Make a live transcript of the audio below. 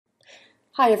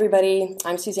Hi everybody,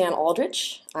 I'm Suzanne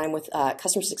Aldrich. I'm with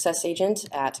Customer Success Agent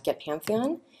at Get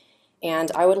Pantheon,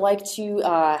 and I would like to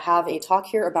have a talk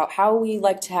here about how we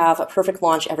like to have a perfect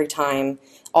launch every time,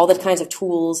 all the kinds of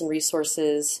tools and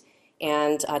resources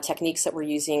and techniques that we're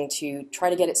using to try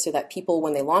to get it so that people,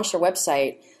 when they launch their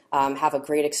website, have a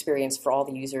great experience for all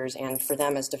the users and for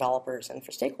them as developers and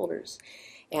for stakeholders.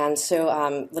 And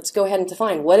so let's go ahead and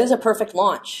define what is a perfect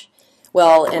launch.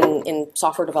 Well, in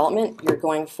software development, you're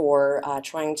going for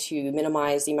trying to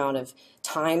minimize the amount of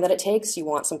time that it takes. You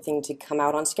want something to come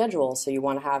out on schedule, so you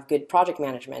want to have good project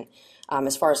management.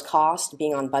 As far as cost,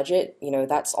 being on budget,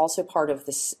 that's also part of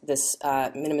this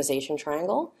minimization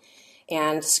triangle.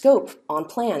 And scope, on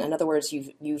plan. In other words,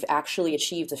 you've actually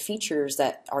achieved the features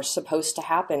that are supposed to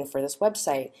happen for this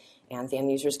website, and the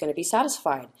end user is going to be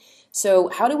satisfied. So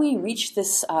how do we reach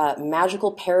this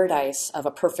magical paradise of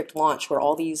a perfect launch where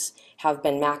all these have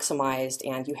been maximized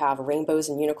and you have rainbows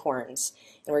and unicorns?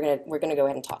 And we're gonna go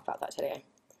ahead and talk about that today.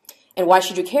 And why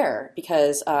should you care?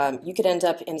 Because you could end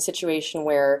up in a situation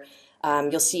where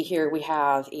you'll see here we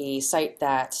have a site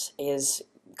that is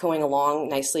going along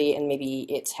nicely and maybe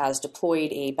it has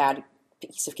deployed a bad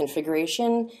piece of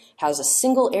configuration, has a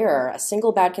single error, a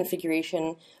single bad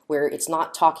configuration where it's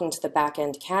not talking to the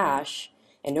back-end cache,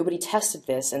 and nobody tested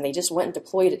this, and they just went and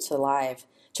deployed it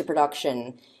to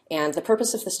production. And the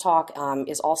purpose of this talk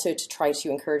is also to try to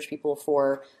encourage people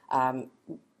for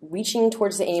reaching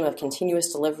towards the aim of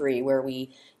continuous delivery, where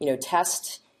we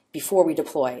test before we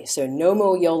deploy. So no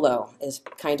mo YOLO is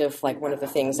kind of like one of the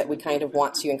things that we kind of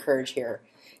want to encourage here.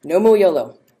 No mo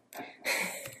YOLO.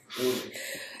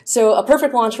 So a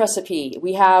perfect launch recipe,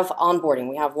 we have onboarding,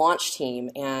 we have launch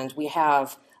team, and we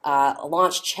have a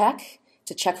launch check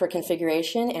to check for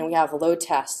configuration, and we have a load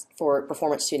test for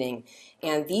performance tuning.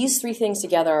 And these three things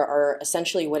together are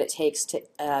essentially what it takes to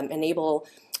enable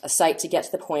a site to get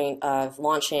to the point of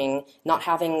launching, not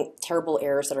having terrible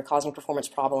errors that are causing performance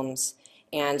problems,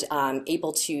 and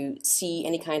able to see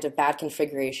any kind of bad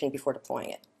configuration before deploying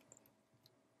it.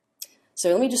 So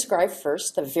let me describe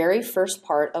first the very first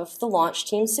part of the launch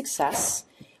team's success,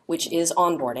 which is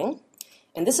onboarding.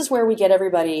 And this is where we get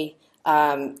everybody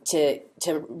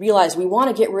to realize we want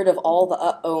to get rid of all the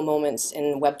uh-oh moments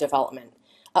in web development.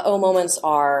 Uh-oh moments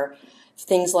are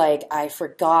things like, I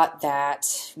forgot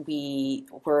that we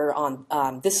were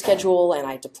on this schedule and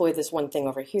I deployed this one thing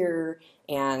over here,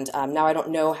 and now I don't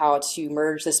know how to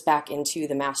merge this back into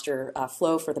the master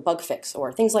flow for the bug fix,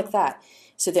 or things like that.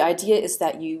 So the idea is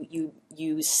that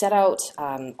you set out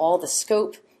all the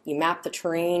scope, you map the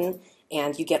terrain,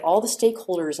 and you get all the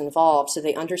stakeholders involved so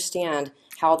they understand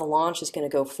how the launch is going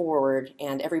to go forward,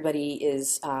 and everybody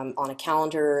is on a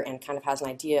calendar and kind of has an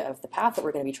idea of the path that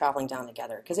we're going to be traveling down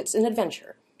together, because it's an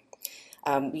adventure.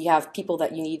 We have people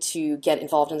that you need to get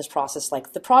involved in this process,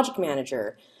 like the project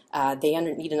manager. They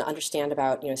need to understand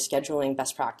about scheduling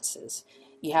best practices.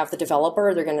 You have the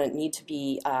developer. They're going to need to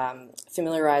be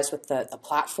familiarized with the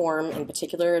platform in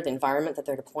particular, the environment that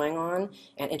they're deploying on,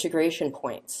 and integration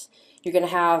points. You're going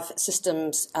to have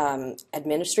systems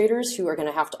administrators who are going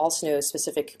to have to also know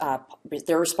specific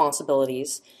their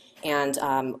responsibilities and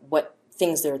what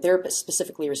things they're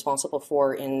specifically responsible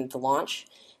for in the launch.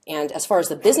 And as far as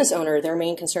the business owner, their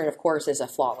main concern, of course, is a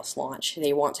flawless launch.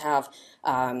 They want to have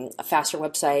a faster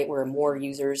website where more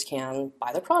users can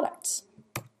buy their products.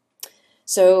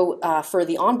 So for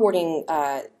the onboarding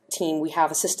team, we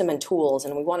have a system and tools,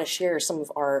 and we want to share some of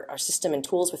our system and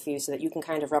tools with you so that you can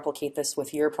kind of replicate this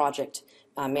with your project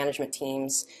management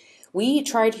teams. We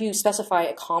try to specify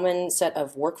a common set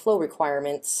of workflow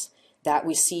requirements that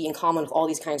we see in common with all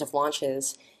these kinds of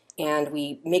launches, and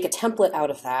we make a template out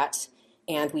of that,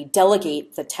 and we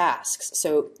delegate the tasks.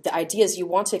 So the idea is you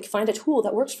want to find a tool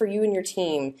that works for you and your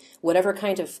team, whatever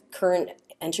kind of current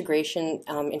integration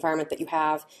environment that you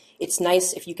have. It's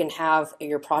nice if you can have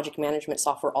your project management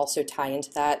software also tie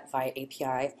into that via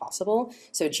API if possible.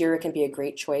 So Jira can be a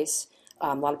great choice.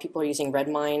 A lot of people are using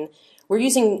Redmine. We're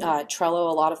using Trello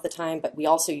a lot of the time, but we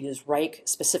also use Rike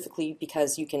specifically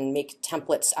because you can make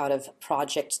templates out of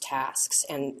project tasks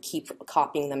and keep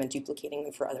copying them and duplicating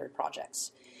them for other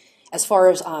projects. As far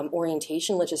as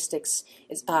orientation logistics,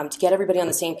 to get everybody on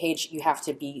the same page, you have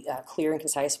to be clear and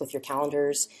concise with your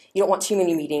calendars. You don't want too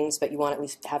many meetings, but you want at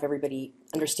least have everybody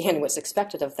understand what's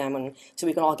expected of them, and so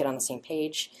we can all get on the same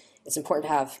page. It's important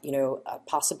to have,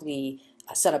 possibly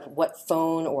set up what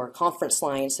phone or conference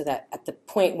line so that at the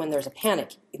point when there's a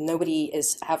panic, nobody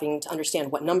is having to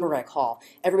understand what number I call.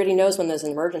 Everybody knows when there's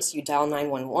an emergency, you dial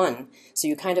 911. So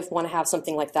you kind of want to have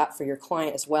something like that for your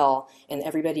client as well, and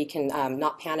everybody can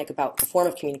not panic about the form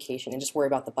of communication and just worry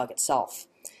about the bug itself.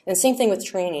 And same thing with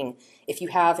training. If you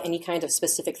have any kind of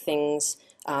specific things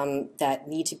that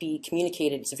need to be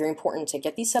communicated, it's very important to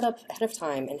get these set up ahead of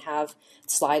time and have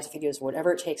slides, videos,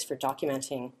 whatever it takes for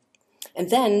documenting. And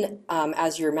then,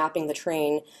 as you're mapping the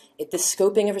train, the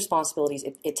scoping of responsibilities,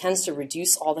 it tends to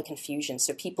reduce all the confusion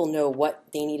so people know what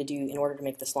they need to do in order to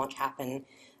make this launch happen.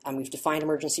 We've defined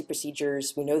emergency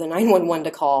procedures, we know the 911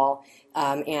 to call,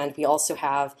 and we also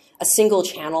have a single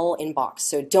channel inbox.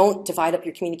 So don't divide up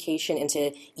your communication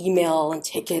into email and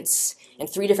tickets and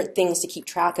 3 different things to keep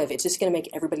track of. It's just going to make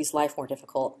everybody's life more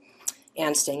difficult.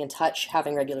 And staying in touch,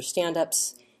 having regular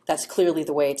stand-ups, that's clearly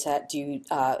the way to do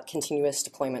continuous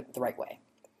deployment the right way,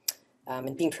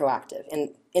 and being proactive.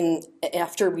 And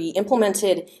after we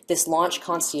implemented this launch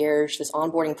concierge, this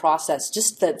onboarding process,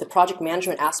 just the project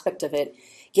management aspect of it,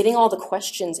 getting all the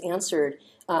questions answered,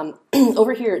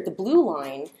 over here, the blue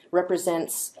line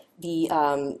represents the,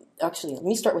 actually, let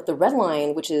me start with the red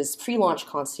line, which is pre-launch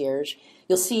concierge.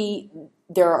 You'll see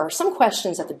there are some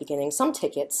questions at the beginning, some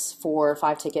tickets, 4 or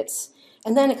 5 tickets,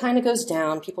 and then it kind of goes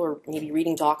down. People are maybe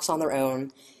reading docs on their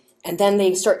own. And then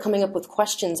they start coming up with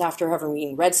questions after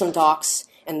having read some docs,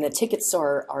 and the tickets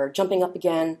are jumping up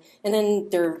again. And then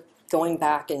they're going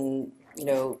back and,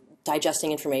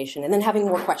 digesting information and then having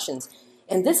more questions.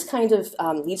 And this kind of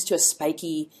leads to a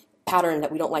spiky pattern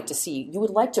that we don't like to see. You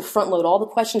would like to front load all the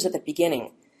questions at the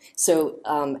beginning. So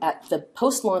at the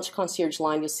post-launch concierge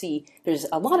line, you'll see there's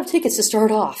a lot of tickets to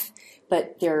start off,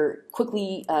 but they're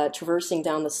quickly traversing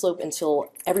down the slope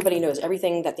until everybody knows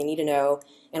everything that they need to know,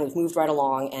 and we've moved right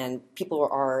along, and people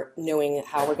are knowing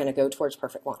how we're going to go towards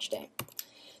perfect launch day.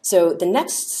 So the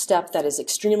next step that is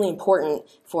extremely important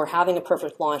for having a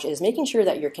perfect launch is making sure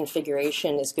that your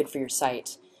configuration is good for your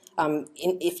site.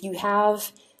 If you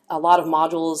have a lot of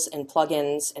modules and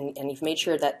plugins and you've made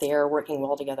sure that they are working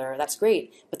well together, that's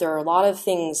great. But there are a lot of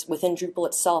things within Drupal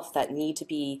itself that need to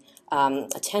be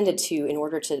attended to in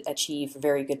order to achieve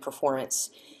very good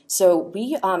performance. So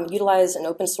we utilize an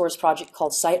open source project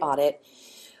called Site Audit,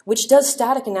 which does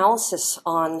static analysis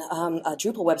on a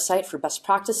Drupal website for best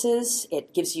practices.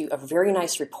 It gives you a very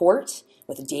nice report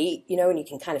with a date, and you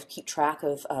can kind of keep track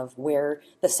of where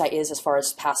the site is as far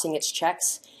as passing its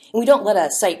checks. And we don't let a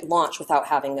site launch without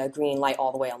having a green light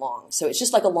all the way along. So it's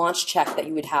just like a launch check that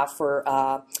you would have for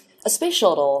a space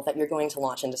shuttle that you're going to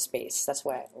launch into space. That's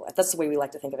the way we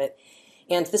like to think of it.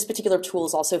 And this particular tool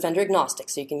is also vendor agnostic,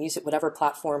 so you can use it whatever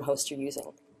platform host you're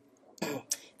using.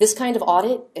 This kind of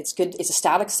audit, it's good. It's a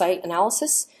static site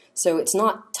analysis, so it's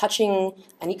not touching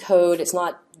any code. It's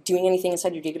not doing anything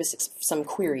inside your database except some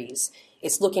queries.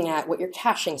 It's looking at what your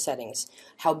caching settings,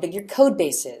 how big your code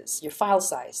base is, your file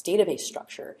size, database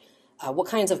structure, what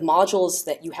kinds of modules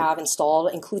that you have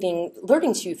installed, including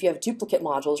alerting to if you have duplicate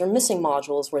modules or missing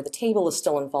modules where the table is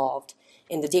still involved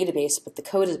in the database but the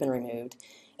code has been removed.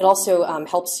 It also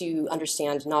helps you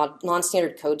understand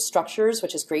non-standard code structures,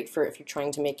 which is great for if you're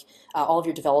trying to make all of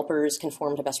your developers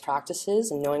conform to best practices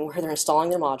and knowing where they're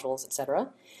installing their modules, etc.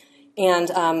 And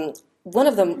some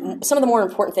of the more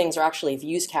important things are actually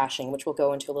views caching, which we'll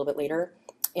go into a little bit later,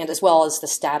 and as well as the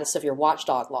status of your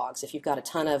watchdog logs. If you've got a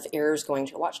ton of errors going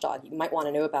to your watchdog, you might want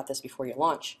to know about this before you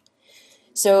launch.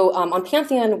 So on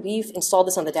Pantheon, we've installed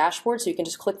this on the dashboard, so you can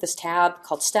just click this tab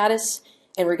called Status,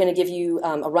 and we're going to give you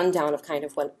a rundown of kind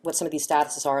of what some of these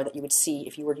statuses are that you would see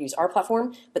if you were to use our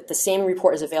platform, but the same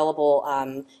report is available,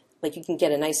 like you can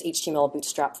get a nice HTML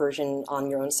bootstrap version on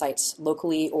your own sites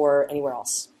locally or anywhere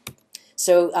else.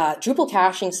 So Drupal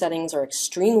caching settings are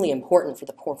extremely important for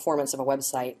the performance of a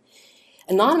website.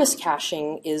 Anonymous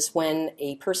caching is when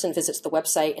a person visits the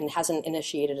website and hasn't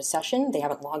initiated a session, they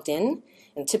haven't logged in,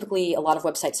 and typically a lot of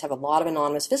websites have a lot of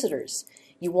anonymous visitors.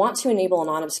 You want to enable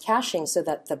anonymous caching so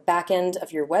that the back end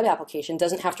of your web application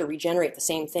doesn't have to regenerate the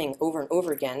same thing over and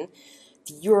over again.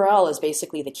 The URL is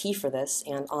basically the key for this,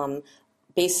 and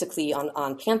basically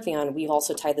on Pantheon, we've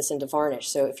also tied this into Varnish.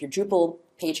 So if your Drupal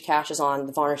page cache is on,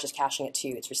 the Varnish is caching it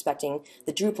too. It's respecting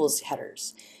the Drupal's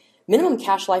headers. Minimum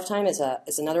cache lifetime is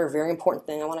another very important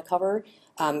thing I want to cover.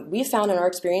 We've found in our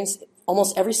experience,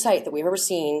 almost every site that we've ever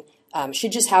seen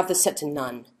should just have this set to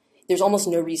none. There's almost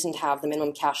no reason to have the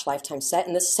minimum cache lifetime set,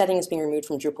 and this setting is being removed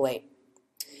from Drupal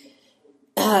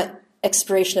 8.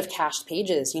 Expiration of cached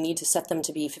pages, you need to set them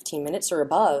to be 15 minutes or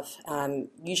above.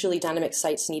 Usually dynamic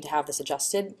sites need to have this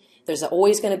adjusted. There's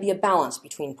always going to be a balance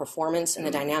between performance and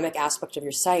the dynamic aspect of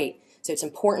your site. So it's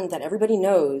important that everybody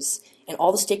knows and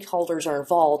all the stakeholders are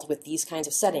involved with these kinds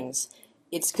of settings.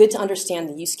 It's good to understand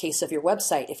the use case of your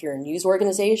website. If you're a news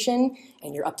organization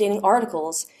and you're updating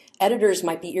articles, editors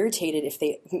might be irritated if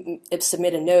they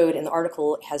submit a node and the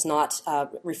article has not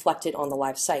reflected on the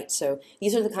live site. So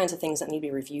these are the kinds of things that need to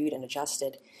be reviewed and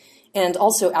adjusted. And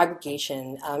also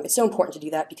aggregation. It's so important to do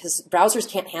that because browsers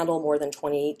can't handle more than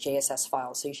 20 JSS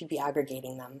files, so you should be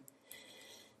aggregating them.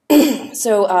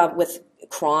 So with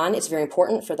cron, it's very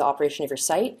important for the operation of your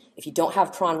site. If you don't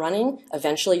have cron running,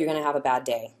 eventually you're going to have a bad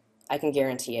day. I can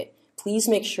guarantee it. Please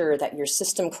make sure that your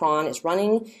system cron is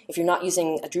running. If you're not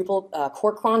using a Drupal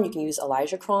core cron, you can use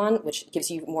Elijah cron, which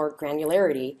gives you more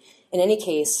granularity. In any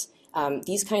case,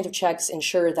 these kinds of checks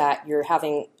ensure that you're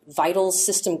having vital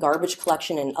system garbage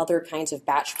collection and other kinds of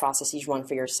batch processes run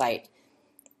for your site.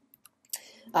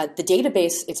 The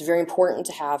database, it's very important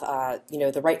to have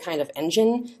the right kind of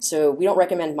engine. So we don't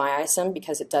recommend MyISM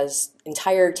because it does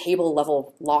entire table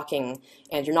level locking,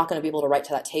 and you're not going to be able to write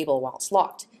to that table while it's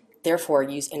locked. Therefore,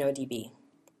 use InnoDB.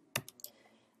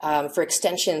 For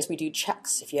extensions, we do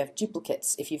checks. If you have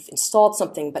duplicates, if you've installed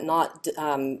something but not,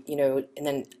 and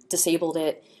then disabled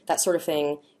it, that sort of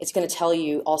thing, it's going to tell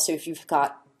you also if you've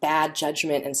got bad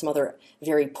judgment and some other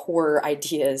very poor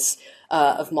ideas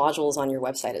of modules on your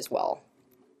website as well.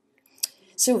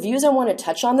 So views, I want to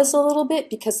touch on this a little bit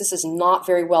because this is not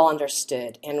very well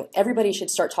understood, and everybody should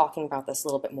start talking about this a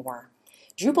little bit more.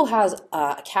 Drupal has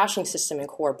a caching system in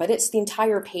core, but it's the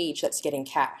entire page that's getting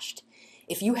cached.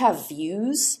 If you have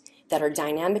views that are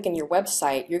dynamic in your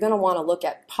website, you're going to want to look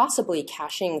at possibly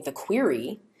caching the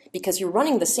query because you're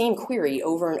running the same query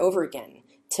over and over again,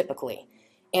 typically.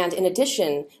 And in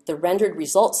addition, the rendered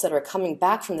results that are coming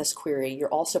back from this query, you're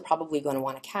also probably going to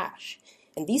want to cache.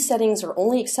 And these settings are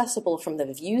only accessible from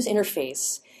the views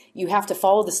interface. You have to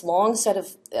follow this long set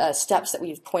of steps that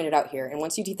we've pointed out here. And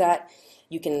once you do that,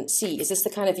 you can see, is this the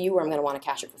kind of view where I'm going to want to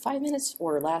cache it for 5 minutes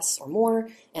or less or more?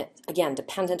 And again,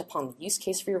 dependent upon the use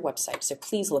case for your website. So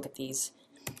please look at these.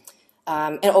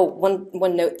 One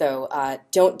note though,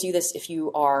 don't do this if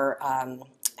you are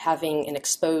having an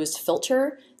exposed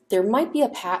filter. There might be a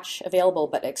patch available,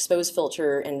 but exposed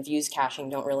filter and views caching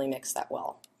don't really mix that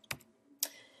well.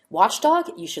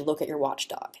 Watchdog, you should look at your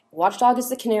watchdog. Watchdog is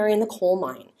the canary in the coal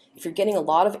mine. If you're getting a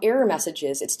lot of error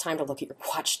messages, it's time to look at your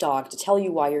watchdog to tell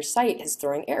you why your site is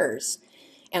throwing errors.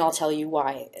 And I'll tell you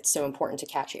why it's so important to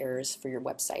catch errors for your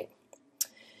website.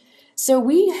 So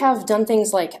we have done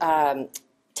things like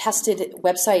tested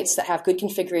websites that have good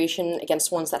configuration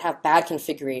against ones that have bad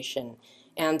configuration.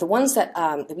 And the ones that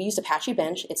we used Apache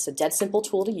Bench, it's a dead simple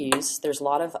tool to use. There's a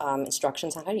lot of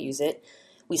instructions on how to use it.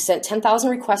 We sent 10,000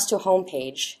 requests to a home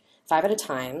page, 5 at a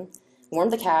time,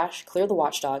 warmed the cache, cleared the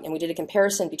watchdog, and we did a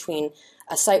comparison between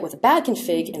a site with a bad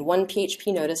config and 1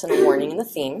 PHP notice and a warning in the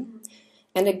theme,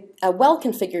 and a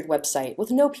well-configured website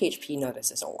with no PHP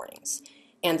notices or warnings.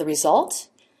 And the result?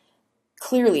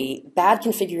 Clearly, bad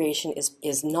configuration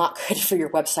is not good for your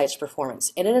website's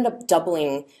performance. It ended up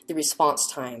doubling the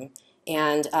response time,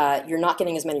 and you're not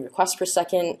getting as many requests per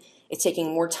second. It's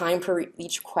taking more time per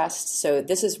each request, so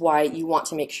this is why you want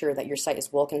to make sure that your site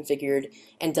is well configured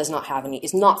and is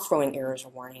not throwing errors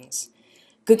or warnings.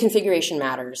 Good configuration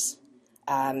matters.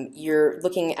 You're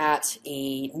looking at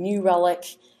a New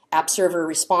Relic app server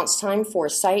response time for a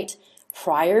site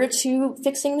prior to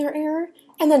fixing their error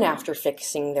and then after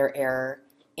fixing their error,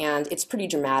 and it's pretty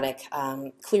dramatic.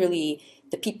 Clearly,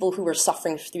 the people who were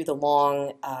suffering through the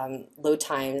long load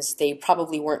times, they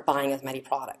probably weren't buying as many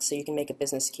products. So you can make a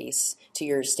business case to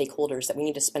your stakeholders that we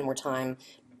need to spend more time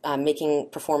making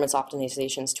performance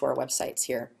optimizations to our websites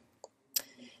here.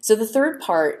 So the third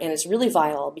part, and it's really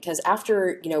vital because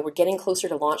after we're getting closer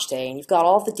to launch day and you've got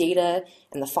all the data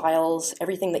and the files,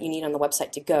 everything that you need on the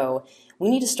website to go, we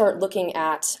need to start looking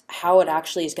at how it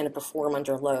actually is going to perform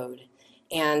under load.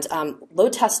 And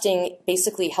load testing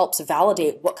basically helps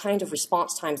validate what kind of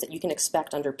response times that you can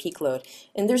expect under peak load.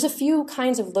 And there's a few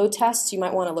kinds of load tests. You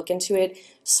might want to look into it.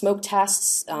 Smoke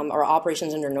tests are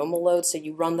operations under normal load, so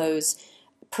you run those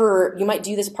you might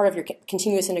do this part of your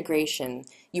continuous integration.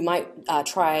 You might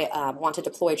want to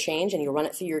deploy a change, and you run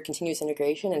it through your continuous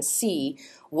integration and see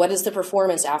what is the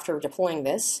performance after deploying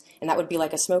this, and that would be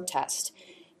like a smoke test.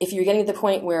 If you're getting to the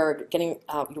point where you're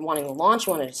wanting to launch,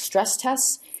 you want to stress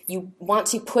test, you want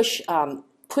to push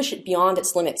it beyond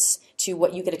its limits to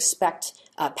what you could expect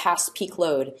past peak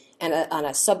load. And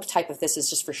a subtype of this is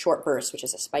just for short bursts, which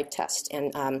is a spike test.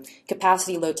 And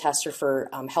capacity load tests are for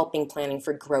helping planning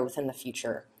for growth in the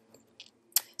future.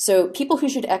 So people who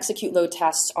should execute load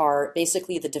tests are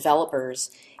basically the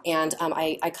developers. And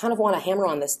I kind of want to hammer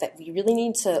on this, that we really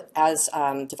need to, as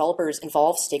developers,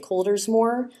 involve stakeholders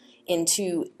more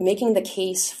into making the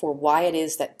case for why it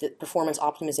is that the performance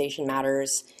optimization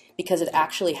matters, because it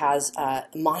actually has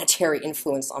monetary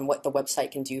influence on what the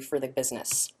website can do for the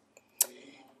business.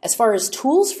 As far as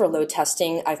tools for load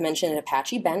testing, I've mentioned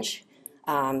Apache Bench.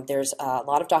 There's a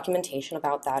lot of documentation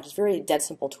about that. It's a very dead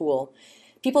simple tool.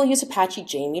 People use Apache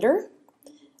JMeter.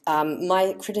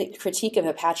 My critique of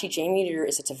Apache JMeter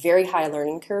is it's a very high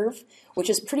learning curve, which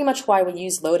is pretty much why we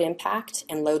use Load Impact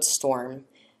and Load Storm.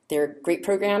 They're great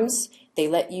programs. They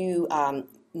let you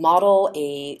model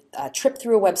a trip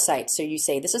through a website. So you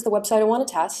say, this is the website I want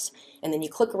to test, and then you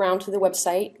click around through the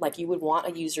website like you would want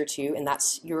a user to, and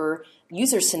that's your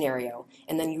user scenario.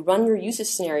 And then you run your user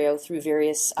scenario through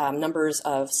various numbers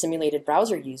of simulated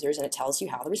browser users, and it tells you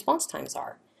how the response times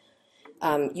are.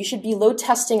 You should be load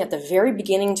testing at the very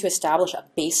beginning to establish a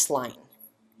baseline.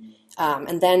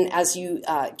 And then as you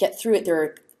get through it, there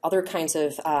are other kinds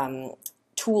of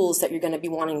tools that you're going to be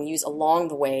wanting to use along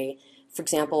the way. For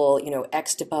example,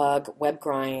 Xdebug,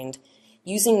 WebGrind.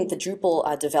 Using the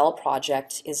Drupal Develop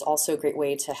project is also a great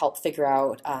way to help figure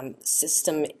out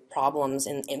system problems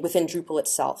within Drupal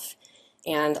itself.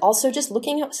 And also just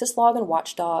looking at syslog and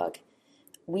watchdog.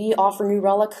 We offer New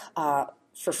Relic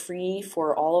for free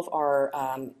for all of our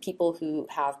people who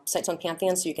have sites on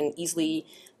Pantheon, so you can easily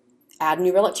add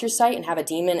New Relic to your site and have a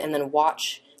daemon and then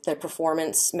watch the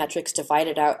performance metrics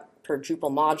divided out per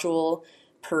Drupal module,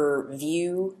 per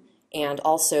view, and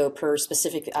also per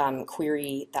specific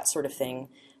query, that sort of thing.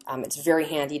 It's very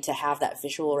handy to have that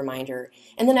visual reminder.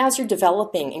 And then as you're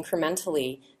developing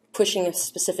incrementally, pushing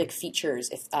specific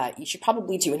features, you should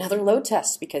probably do another load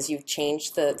test because you've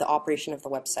changed the operation of the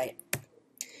website.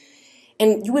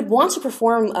 And you would want to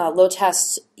perform load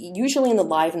tests usually in the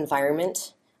live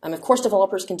environment. Of course,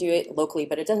 developers can do it locally,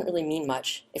 but it doesn't really mean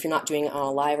much if you're not doing it on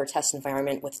a live or test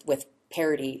environment with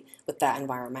parity with that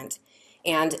environment.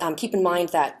 And keep in mind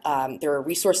that there are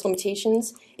resource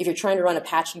limitations. If you're trying to run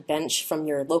Apache Bench from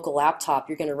your local laptop,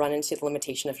 you're going to run into the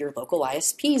limitation of your local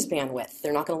ISP's bandwidth.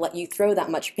 They're not going to let you throw that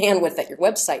much bandwidth at your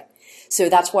website. So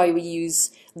that's why we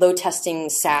use load testing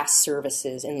SaaS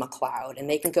services in the cloud. And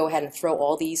they can go ahead and throw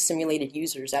all these simulated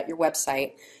users at your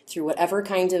website through whatever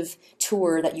kind of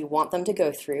tour that you want them to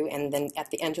go through. And then at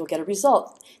the end, you'll get a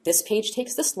result. This page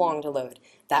takes this long to load.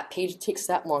 That page takes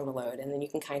that long to load. And then you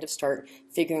can kind of start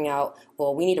figuring out,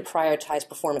 well, we need to prioritize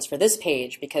performance for this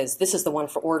page because this is the one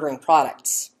for ordering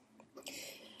products.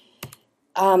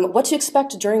 What to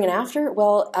expect during and after?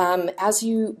 Well, as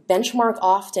you benchmark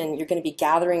often, you're going to be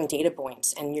gathering data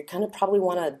points, and you're going to probably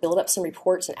want to build up some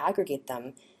reports and aggregate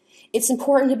them. It's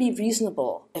important to be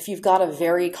reasonable. If you've got a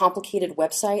very complicated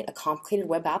website, a complicated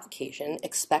web application,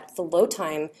 expect the load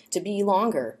time to be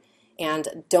longer,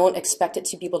 and don't expect it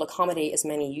to be able to accommodate as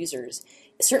many users.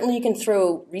 Certainly you can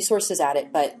throw resources at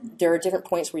it, but there are different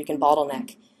points where you can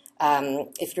bottleneck.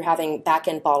 If you're having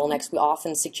back-end bottlenecks, we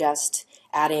often suggest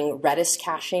adding Redis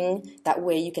caching. That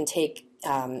way you can take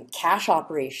cache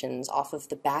operations off of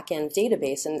the back-end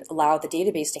database and allow the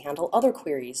database to handle other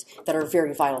queries that are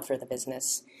very vital for the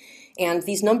business. And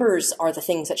these numbers are the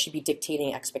things that should be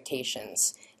dictating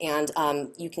expectations. And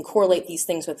you can correlate these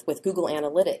things with Google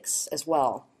Analytics as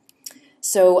well.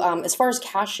 So as far as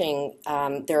caching,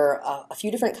 there are a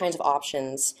few different kinds of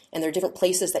options, and there are different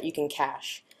places that you can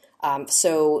cache.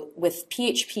 So with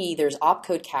PHP, there's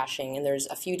opcode caching, and there's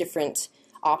a few different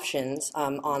options.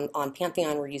 On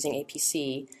Pantheon, we're using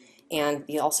APC, and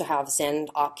we also have Zend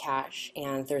opcache,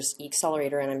 and there's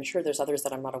eAccelerator, and I'm sure there's others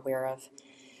that I'm not aware of.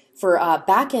 For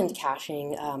back-end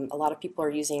caching, a lot of people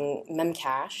are using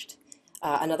memcached.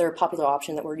 Another popular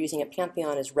option that we're using at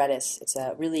Pantheon is Redis. It's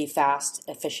a really fast,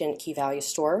 efficient key value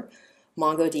store.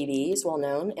 MongoDB is well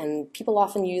known, and people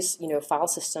often use file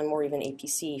system or even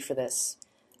APC for this.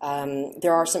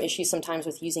 There are some issues sometimes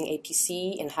with using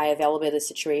APC in high availability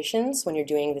situations when you're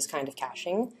doing this kind of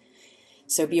caching,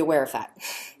 so be aware of that.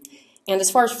 And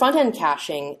as far as front-end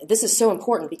caching, this is so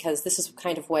important because this is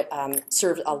kind of what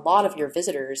serves a lot of your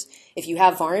visitors. If you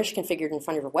have Varnish configured in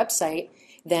front of your website,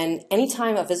 then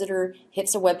anytime a visitor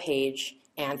hits a web page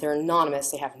and they're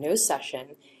anonymous, they have no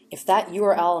session, if that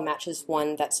URL matches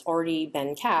one that's already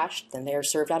been cached, then they are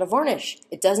served out of Varnish.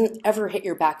 It doesn't ever hit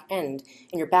your back end,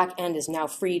 and your back end is now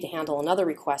free to handle another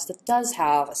request that does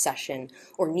have a session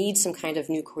or needs some kind of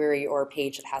new query or a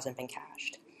page that hasn't been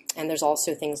cached. And there's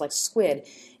also things like Squid.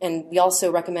 And we also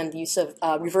recommend the use of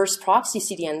reverse proxy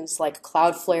CDNs like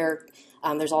Cloudflare.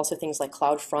 There's also things like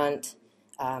CloudFront.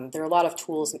 There are a lot of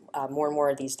tools more and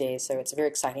more these days, so it's a very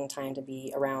exciting time to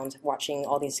be around watching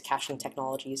all these caching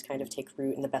technologies kind of take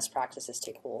root and the best practices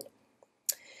take hold.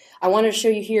 I wanted to show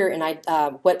you here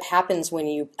what happens when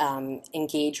you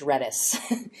engage Redis.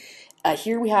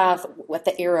 Here we have, with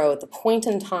the arrow, the point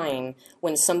in time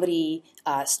when somebody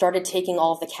started taking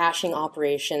all of the caching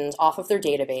operations off of their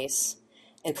database,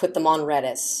 and put them on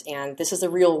Redis. And this is the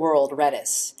real world,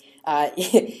 Redis.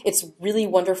 It's really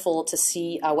wonderful to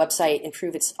see a website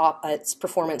improve its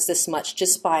performance this much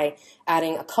just by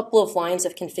adding a couple of lines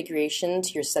of configuration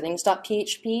to your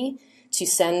settings.php to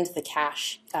send the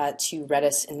cache to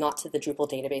Redis and not to the Drupal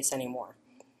database anymore.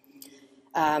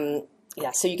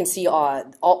 Yeah, so you can see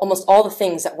almost all the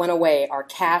things that went away, our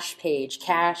cache page,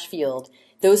 cache field,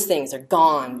 those things are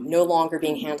gone, no longer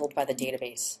being handled by the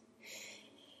database.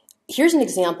 Here's an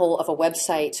example of a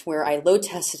website where I load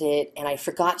tested it and I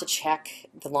forgot to check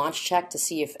the launch check to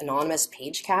see if anonymous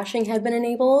page caching had been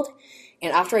enabled.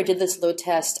 And after I did this load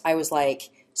test, I was like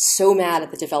so mad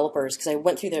at the developers because I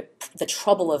went through the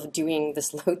trouble of doing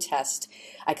this load test.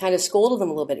 I kind of scolded them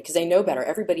a little bit because they know better.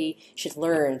 Everybody should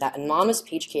learn that anonymous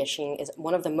page caching is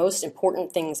one of the most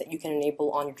important things that you can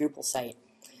enable on your Drupal site.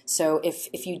 So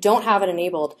if you don't have it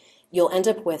enabled, you'll end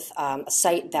up with a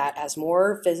site that as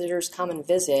more visitors come and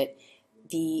visit,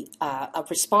 the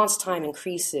response time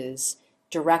increases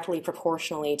directly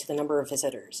proportionally to the number of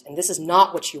visitors. And this is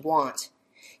not what you want.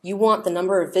 You want the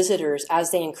number of visitors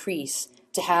as they increase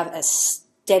to have a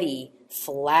steady,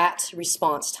 flat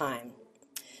response time.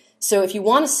 So if you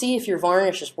want to see if your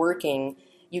varnish is working,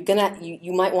 you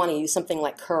might want to use something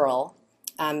like curl.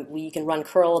 You can run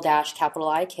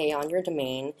curl-IK on your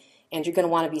domain, and you're going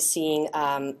to want to be seeing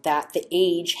that the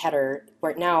age header,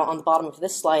 right now on the bottom of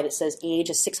this slide it says age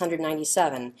is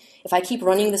 697. If I keep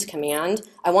running this command,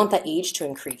 I want that age to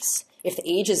increase. If the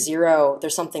age is 0,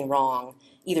 there's something wrong.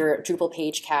 Either Drupal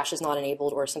page cache is not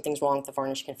enabled or something's wrong with the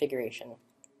varnish configuration.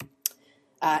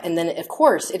 And then, of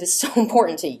course, it is so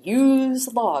important to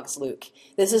use logs, Luke.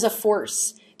 This is a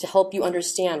force to help you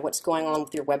understand what's going on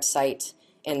with your website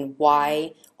and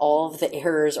why all of the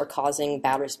errors are causing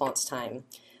bad response time.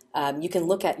 You can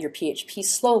look at your PHP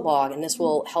slow log, and this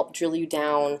will help drill you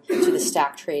down to the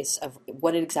stack trace of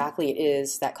what exactly it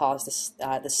is that caused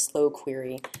this slow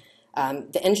query.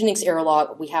 The Nginx error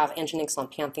log, we have Nginx on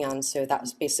Pantheon, so that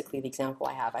was basically the example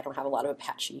I have. I don't have a lot of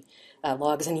Apache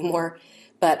logs anymore.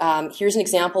 But here's an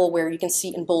example where you can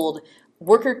see in bold,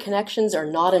 worker connections are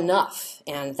not enough.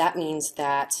 And that means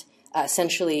that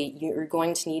essentially you're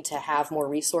going to need to have more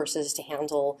resources to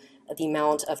handle the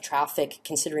amount of traffic,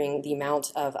 considering the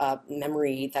amount of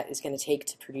memory that is going to take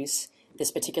to produce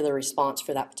this particular response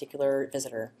for that particular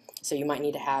visitor. So you might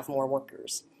need to have more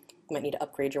workers. You might need to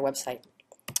upgrade your website.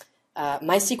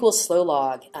 MySQL slow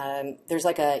log, there's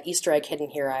like a Easter egg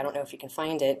hidden here. I don't know if you can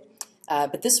find it.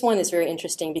 But this one is very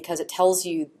interesting because it tells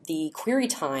you the query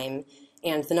time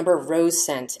and the number of rows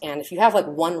sent. And if you have like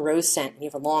 1 row sent and you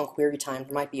have a long query time,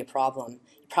 there might be a problem.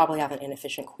 You probably have an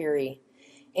inefficient query.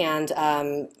 And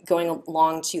going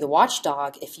along to the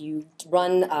watchdog, if you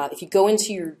go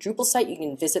into your Drupal site, you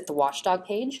can visit the watchdog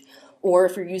page. Or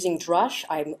if you're using Drush,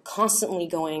 I'm constantly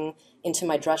going into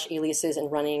my Drush aliases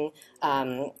and running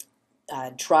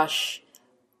Drush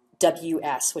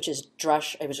WS, which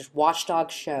is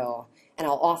watchdog show. And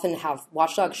I'll often have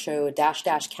watchdog show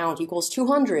 -- count equals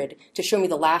 200 to show me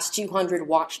the last 200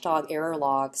 watchdog error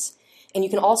logs. And you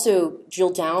can also drill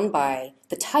down by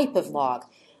the type of log.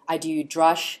 I do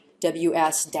drush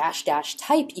ws --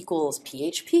 type equals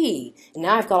PHP. And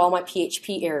now I've got all my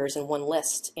PHP errors in one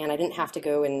list, and I didn't have to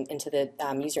go into the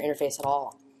user interface at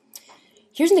all.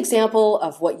 Here's an example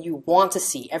of what you want to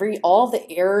see. All of the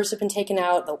errors have been taken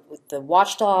out, the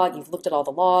watchdog, you've looked at all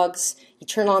the logs, you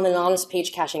turn on the anonymous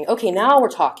page caching. Okay, now we're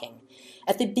talking.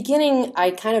 At the beginning,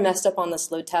 I kind of messed up on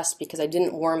this load test because I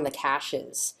didn't warm the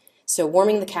caches. So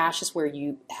warming the cache is where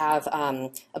you have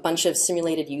a bunch of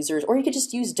simulated users, or you could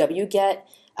just use wget,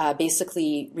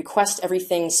 basically request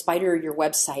everything, spider your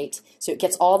website, so it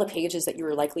gets all the pages that you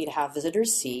are likely to have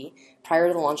visitors see prior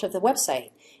to the launch of the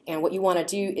website. And what you want to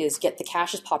do is get the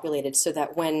caches populated so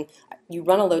that when you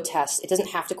run a load test, it doesn't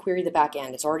have to query the back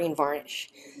end. It's already in Varnish.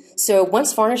 So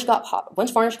once Varnish got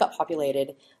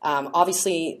populated,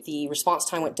 obviously the response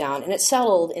time went down, and it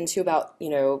settled into about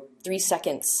 3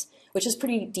 seconds, which is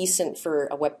pretty decent for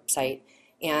a website.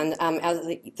 And as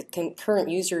the concurrent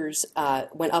users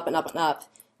went up and up and up,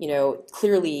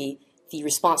 clearly the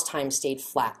response time stayed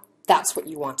flat. That's what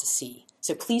you want to see.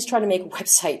 So please try to make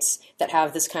websites that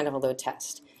have this kind of a load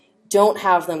test. Don't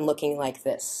have them looking like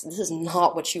this. This is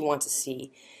not what you want to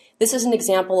see. This is an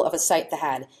example of a site that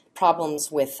had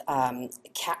problems with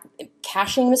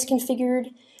caching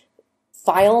misconfigured,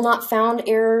 file not found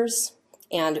errors,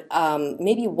 and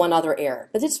maybe one other error.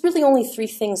 But it's really only 3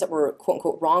 things that were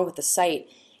quote-unquote wrong with the site.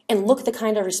 And look at the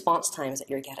kind of response times that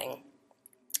you're getting.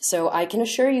 So I can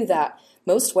assure you that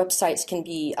most websites can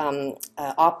be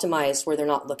optimized where they're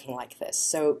not looking like this.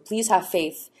 So please have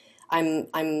faith.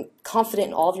 I'm confident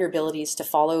in all of your abilities to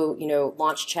follow,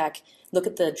 launch check, look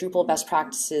at the Drupal best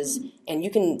practices, and you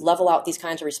can level out these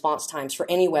kinds of response times for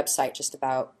any website just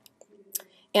about.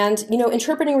 And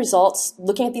interpreting results,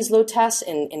 looking at these load tests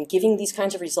and giving these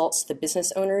kinds of results to the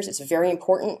business owners is very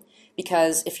important,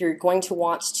 because if you're going to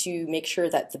want to make sure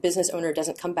that the business owner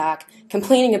doesn't come back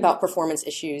complaining about performance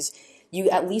issues, you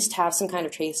at least have some kind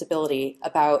of traceability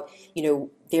about,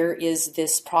 there is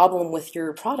this problem with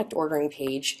your product ordering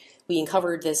page. We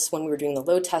uncovered this when we were doing the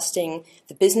load testing.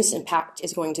 The business impact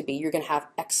is going to be you're going to have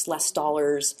X less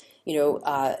dollars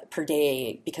per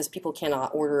day, because people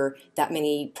cannot order that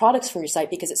many products from your site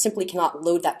because it simply cannot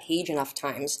load that page enough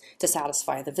times to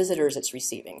satisfy the visitors it's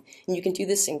receiving. And you can do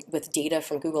this with data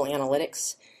from Google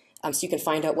Analytics, so you can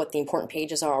find out what the important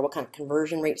pages are, what kind of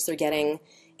conversion rates they're getting,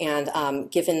 and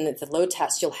given the load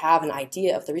test, you'll have an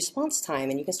idea of the response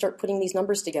time, and you can start putting these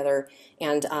numbers together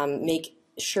and make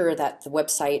sure that the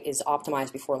website is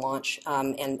optimized before launch,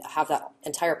 and have that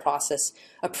entire process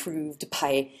approved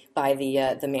by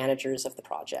the managers of the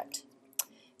project.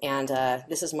 And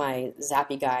this is my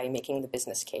zappy guy making the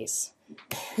business case.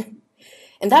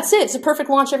 And that's it. It's a perfect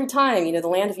launch every time. The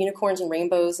land of unicorns and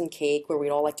rainbows and cake, where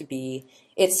we'd all like to be.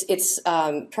 It's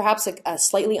perhaps a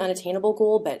slightly unattainable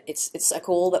goal, but it's a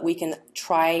goal that we can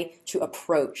try to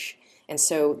approach. And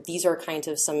so these are kind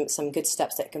of some good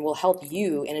steps that will help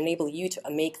you and enable you to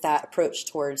make that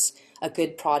approach towards a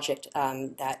good project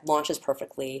that launches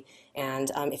perfectly.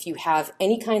 And if you have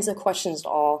any kinds of questions at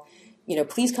all,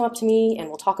 please come up to me and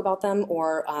we'll talk about them,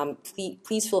 or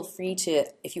please feel free to,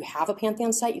 if you have a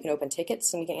Pantheon site, you can open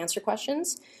tickets and we can answer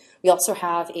questions. We also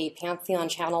have a Pantheon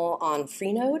channel on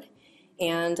Freenode,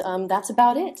 and that's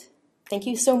about it. Thank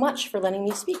you so much for letting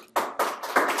me speak.